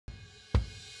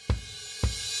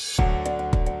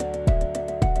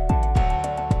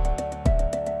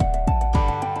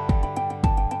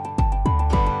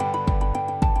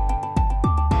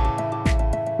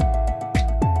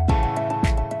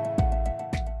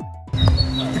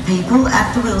people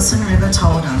at the Wilson River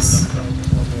told us.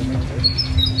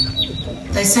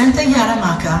 They sent the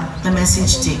Innamincka the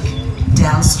message Dick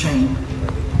downstream.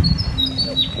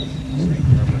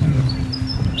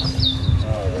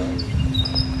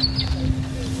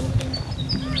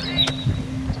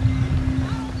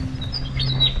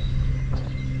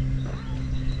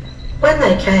 When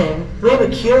they came, we were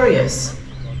curious.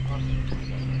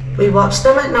 We watched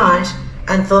them at night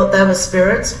and thought they were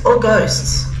spirits or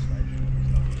ghosts.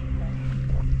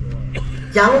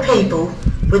 Young people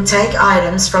would take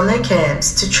items from their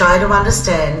camps to try to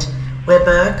understand where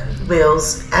Burke,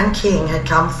 Wills and King had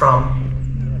come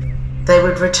from. They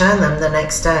would return them the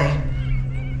next day.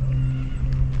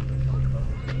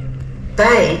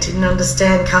 They didn't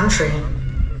understand country.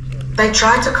 They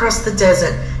tried to cross the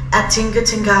desert at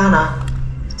Tingatingana,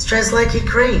 Streslakey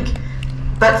Creek,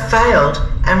 but failed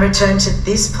and returned to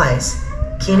this place,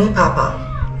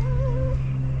 Kinipapa.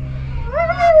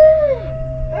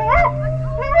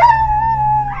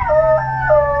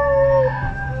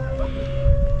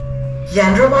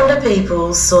 Yandrawanda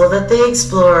people saw that the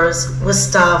explorers were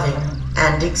starving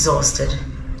and exhausted.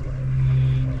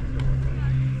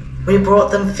 We brought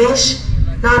them fish,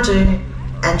 nadu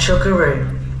and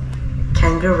chukaroo,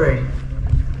 kangaroo.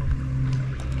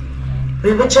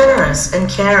 We were generous and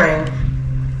caring,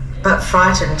 but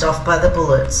frightened off by the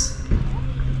bullets.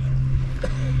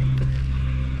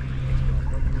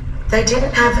 They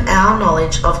didn't have our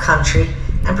knowledge of country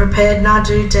and prepared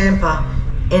nadu damper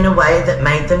in a way that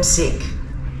made them sick.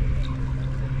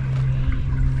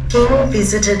 King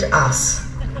visited us.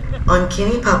 On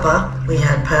Kinipapa, we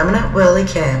had permanent whirly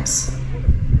camps.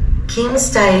 King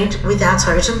stayed with our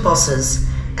totem bosses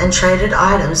and traded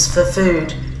items for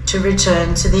food to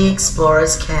return to the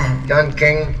explorers' camp. John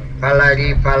King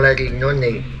palari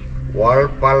noni, wal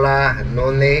pala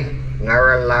noni,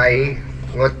 ngaralai,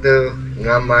 ngotu,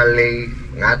 ngamali,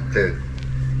 ngatu.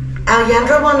 Our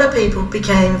Yandrawanda people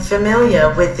became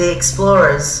familiar with the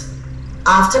explorers.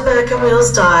 After Burke and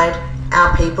Wills died,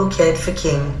 our people cared for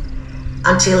King,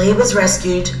 until he was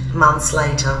rescued months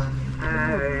later.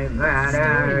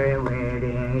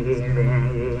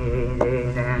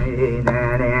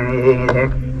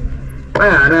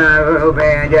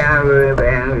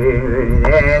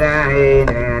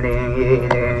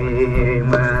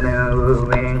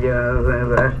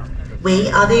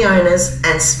 We are the owners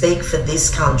and speak for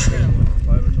this country.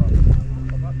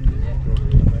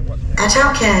 At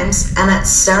our camps and at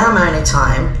ceremony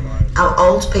time, our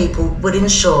old people would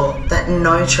ensure that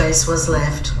no trace was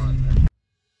left.